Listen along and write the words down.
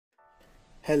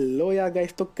Hello यार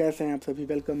guys, तो कैसे हैं आप सभी।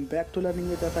 Welcome back to learning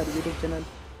with our YouTube channel.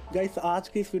 Guys, आज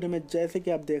की इस वीडियो में जैसे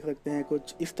कि आप देख सकते हैं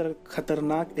कुछ इस तरह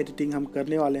खतरनाक एडिटिंग हम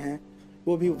करने वाले हैं,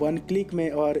 वो भी वन क्लिक में।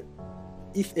 और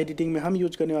इस एडिटिंग में हम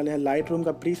यूज करने वाले हैं लाइट रूम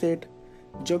का प्रीसेट,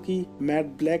 जो कि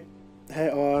मैट ब्लैक है।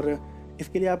 और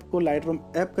इसके लिए आपको लाइट रूम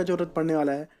ऐप का ज़रूरत पड़ने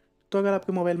वाला है। तो अगर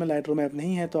आपके मोबाइल में लाइट रूम ऐप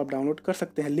नहीं है तो आप डाउनलोड कर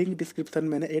सकते हैं, लिंक डिस्क्रिप्शन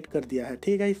मैंने ऐड कर दिया है,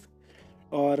 ठीक है गाइस।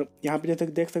 और यहाँ पे जैसे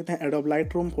देख सकते हैं adobe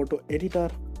light room photo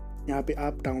editor, यहाँ पे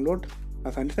आप डाउनलोड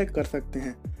आसानी से कर सकते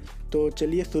हैं। तो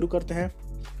चलिए शुरू करते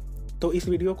हैं। तो इस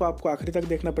वीडियो को आपको आखिरी तक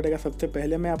देखना पड़ेगा। सबसे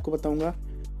पहले मैं आपको बताऊंगा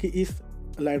कि इस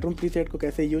लाइट रूम प्रीसेट को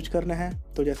कैसे यूज करना है,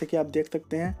 तो जैसे कि आप देख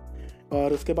सकते हैं।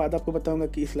 और उसके बाद आपको बताऊंगा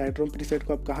कि इस लाइट रूम प्रीसेट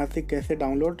को आप कहाँ से कैसे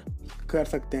डाउनलोड कर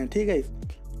सकते हैं, ठीक है इस।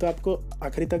 तो आपको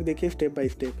आखिरी तक देखिए स्टेप बाय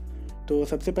स्टेप। तो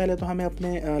सबसे पहले तो हमें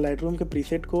अपने लाइट रूम के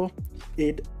प्रीसेट को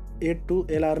एड टू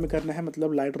LR में करना है,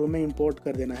 मतलब लाइट रूम में इंपोर्ट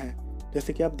कर देना है,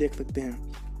 जैसे कि आप देख सकते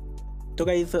हैं। तो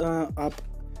गाइस, आप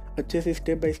अच्छे से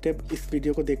स्टेप बाय स्टेप इस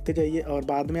वीडियो को देखते जाइए और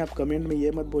बाद में आप कमेंट में ये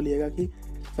मत बोलिएगा कि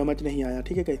समझ नहीं आया,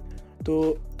 ठीक है गाइस।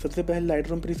 तो सबसे पहले लाइट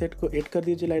रूम प्रीसेट को ऐड कर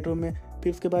दीजिए लाइट रूम में।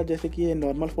 फिर उसके बाद जैसे कि ये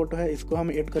नॉर्मल फ़ोटो है, इसको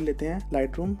हम ऐड कर लेते हैं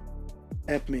लाइट रूम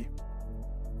ऐप में।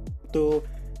 तो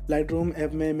लाइट रूम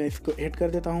ऐप में मैं इसको ऐड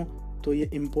कर देता हूँ। तो ये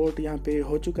इम्पोर्ट यहाँ पे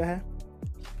हो चुका है।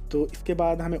 तो इसके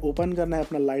बाद हमें ओपन करना है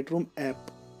अपना लाइट रूम ऐप,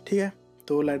 ठीक है।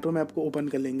 तो लाइट रूम ऐप को ओपन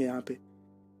कर लेंगे यहाँ पे।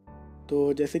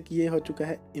 तो जैसे कि ये हो चुका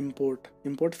है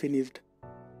इंपोर्ट फिनिश्ड।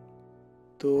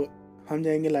 तो हम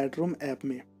जाएंगे लाइट रूम ऐप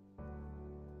में।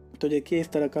 तो देखिए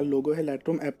इस तरह का लोगो है लाइट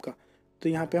रूम ऐप का। तो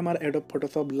यहाँ पे हमारा adobe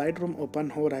Photoshop light room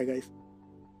open हो रहा है गाइस।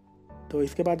 तो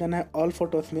इसके बाद जाना है ऑल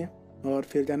फोटोज़ में और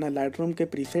फिर जाना है लाइट रूम के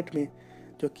प्रीसेट में,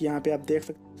 जो कि यहाँ पे आप देख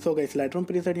सकते। So guys, light room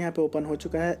preset यहाँ पे ओपन हो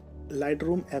चुका है लाइट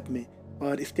रूम ऐप में।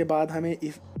 और इसके बाद हमें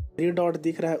इस 3 डॉट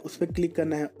दिख रहा है, उस पर क्लिक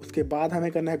करना है। उसके बाद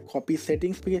हमें करना है कॉपी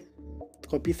सेटिंग्स पे,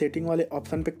 कॉपी सेटिंग वाले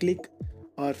ऑप्शन पे क्लिक।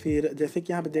 और फिर जैसे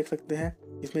कि यहाँ पे देख सकते हैं,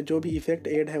 इसमें जो भी इफेक्ट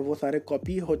ऐड है वो सारे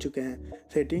कॉपी हो चुके हैं,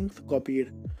 सेटिंग्स कॉपीड।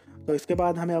 तो इसके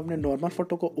बाद हमें अपने नॉर्मल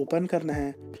फ़ोटो को ओपन करना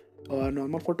है और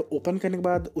नॉर्मल फ़ोटो ओपन करने के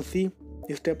बाद उसी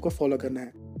स्टेप को फॉलो करना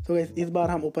है। तो इस बार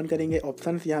हम ओपन करेंगे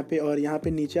ऑप्शंस यहाँ पे, और यहाँ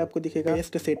पे नीचे आपको दिखेगा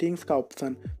पेस्ट सेटिंग्स का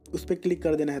ऑप्शन, उस पर क्लिक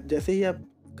कर देना है। जैसे ही आप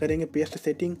करेंगे पेस्ट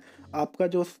सेटिंग, आपका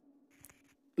जो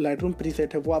लाइट रूम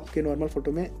प्रीसेट है वो आपके नॉर्मल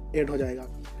फ़ोटो में ऐड हो जाएगा।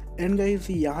 एंड गाइस,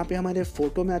 यहाँ पे हमारे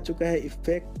फ़ोटो में आ चुका है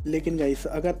इफेक्ट। लेकिन गाइस,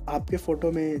 अगर आपके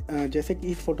फ़ोटो में जैसे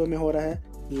कि इस फ़ोटो में हो रहा है,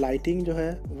 लाइटिंग जो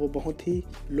है वो बहुत ही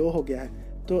लो हो गया है,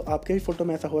 तो आपके भी फ़ोटो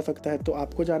में ऐसा हो सकता है। तो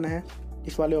आपको जाना है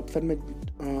इस वाले ऑप्शन में,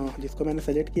 जिसको मैंने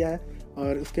सेलेक्ट किया है,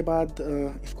 और उसके बाद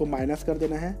इसको माइनस कर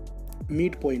देना है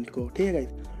मिड पॉइंट को, ठीक है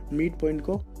गाइस। मिड पॉइंट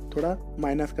को थोड़ा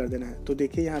माइनस कर देना है। तो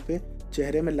देखिए यहाँ पे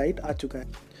चेहरे में लाइट आ चुका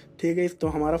है, ठीक है। तो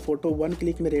हमारा फ़ोटो 1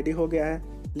 क्लिक में रेडी हो गया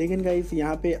है। लेकिन गाइस,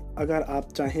 यहाँ पे अगर आप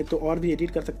चाहें तो और भी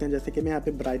एडिट कर सकते हैं, जैसे कि मैं यहाँ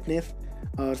पे ब्राइटनेस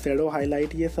और शेडो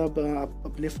हाईलाइट ये सब आप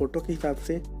अपने फ़ोटो के हिसाब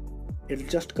से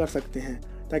एडजस्ट कर सकते हैं,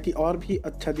 ताकि और भी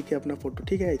अच्छा दिखे अपना फ़ोटो,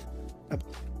 ठीक है गाइस।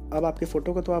 अब आपके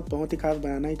फ़ोटो को तो आप बहुत ही खास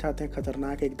बनाना ही चाहते हैं,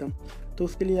 ख़तरनाक एकदम। तो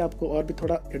उसके लिए आपको और भी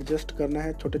थोड़ा एडजस्ट करना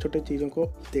है, छोटे छोटे चीज़ों को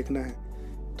देखना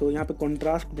है। तो यहाँ पे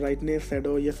कॉन्ट्रास्ट, ब्राइटनेस,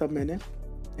 शेडो ये सब मैंने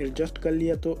एडजस्ट कर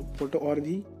लिया, तो फ़ोटो और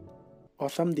भी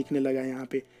ऑसम दिखने लगा है यहाँ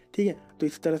पे, ठीक है। तो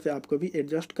इस तरह से आपको भी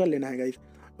एडजस्ट कर लेना है गाइस।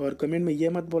 और कमेंट में ये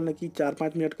मत बोलना कि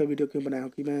 4-5 मिनट का वीडियो क्यों बनाया हो,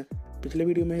 कि मैं पिछले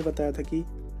वीडियो में ही बताया था कि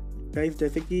गाइस,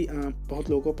 जैसे कि बहुत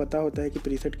लोगों को पता होता है कि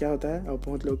प्रीसेट क्या होता है और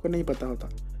बहुत लोगों को नहीं पता होता,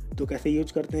 तो कैसे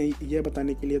यूज करते हैं ये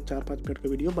बताने के लिए 4-5 मिनट का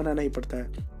वीडियो बनाना ही पड़ता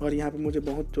है। और यहाँ पर मुझे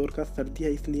बहुत जोर का सर्दी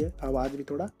है, इसलिए आवाज़ भी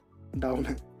थोड़ा डाउन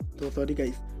है, तो सॉरी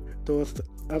गाइस। तो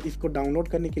अब इसको डाउनलोड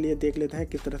करने के लिए देख लेते हैं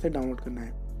किस तरह से डाउनलोड करना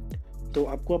है। तो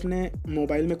आपको अपने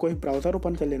मोबाइल में कोई ब्राउज़र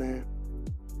ओपन कर लेना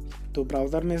है। तो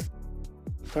ब्राउज़र में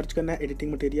सर्च करना है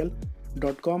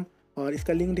editingmaterial.com, और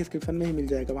इसका लिंक डिस्क्रिप्शन में ही मिल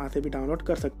जाएगा, वहाँ से भी डाउनलोड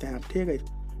कर सकते हैं आप, ठीक है।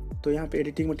 तो यहाँ पे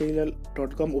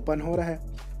editingmaterial.com ओपन हो रहा है,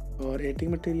 और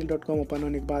editingmaterial.com ओपन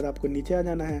होने के बाद आपको नीचे आ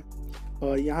जाना है,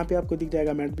 और यहाँ पे आपको दिख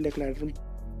जाएगा matte black light room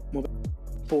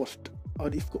mobile post,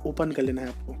 और इसको ओपन कर लेना है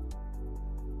आपको।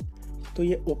 तो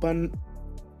ये ओपन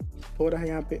हो रहा है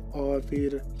यहाँ पे, और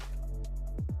फिर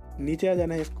नीचे आ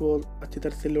जाना है, इसको अच्छी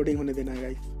तरह से लोडिंग होने देना है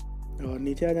गाइस। और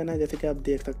नीचे आ जाना है, जैसे कि आप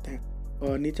देख सकते हैं।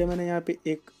 और नीचे मैंने यहाँ पे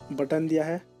एक बटन दिया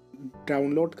है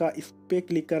डाउनलोड का, इस पर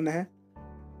क्लिक करना है।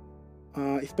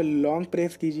 इस पर लॉन्ग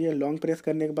प्रेस कीजिए। लॉन्ग प्रेस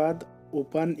करने के बाद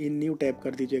ओपन इन न्यू टैब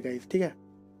कर दीजिए गाइस, ठीक है।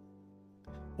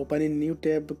 ओपन इन न्यू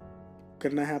टैब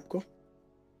करना है आपको।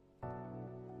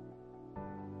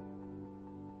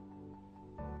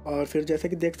 और फिर जैसे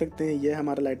कि देख सकते हैं, ये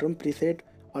हमारा लाइट रूम प्रीसेट,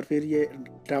 और फिर ये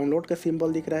डाउनलोड का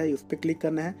सिंबल दिख रहा है, उस पर क्लिक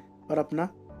करना है और अपना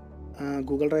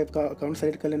गूगल ड्राइव का अकाउंट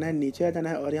सेलेक्ट कर लेना है। नीचे आ जाना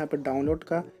है और यहाँ पर डाउनलोड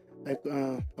का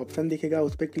एक ऑप्शन दिखेगा,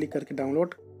 उस पर क्लिक करके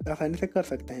डाउनलोड आसानी से कर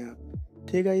सकते हैं आप,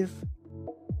 ठीक है।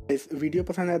 इस वीडियो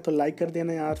पसंद आए तो लाइक कर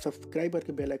देना यार, सब्सक्राइब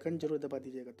करके बेल आइकन जरूर दबा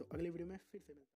दीजिएगा। तो अगली वीडियो में फिर से